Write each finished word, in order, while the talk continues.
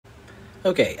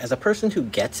Okay, as a person who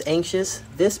gets anxious,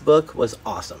 this book was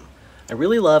awesome. I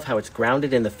really love how it's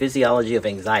grounded in the physiology of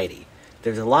anxiety.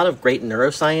 There's a lot of great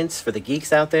neuroscience for the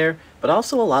geeks out there, but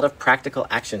also a lot of practical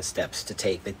action steps to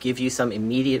take that give you some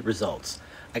immediate results.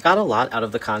 I got a lot out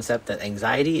of the concept that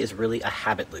anxiety is really a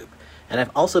habit loop, and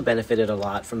I've also benefited a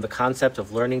lot from the concept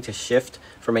of learning to shift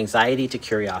from anxiety to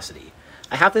curiosity.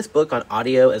 I have this book on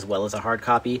audio as well as a hard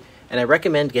copy, and I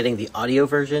recommend getting the audio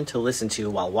version to listen to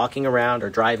while walking around or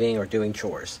driving or doing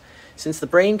chores. Since the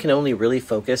brain can only really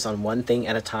focus on one thing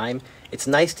at a time, it's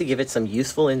nice to give it some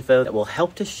useful info that will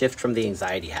help to shift from the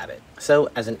anxiety habit. So,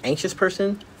 as an anxious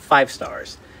person, 5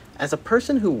 stars. As a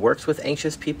person who works with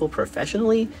anxious people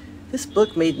professionally, this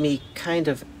book made me kind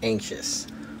of anxious.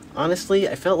 Honestly,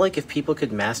 I felt like if people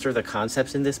could master the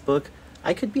concepts in this book,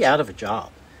 I could be out of a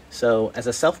job. So, as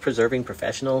a self-preserving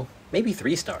professional, maybe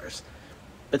 3 stars.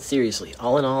 But seriously,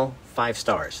 all in all, 5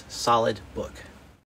 stars. Solid book.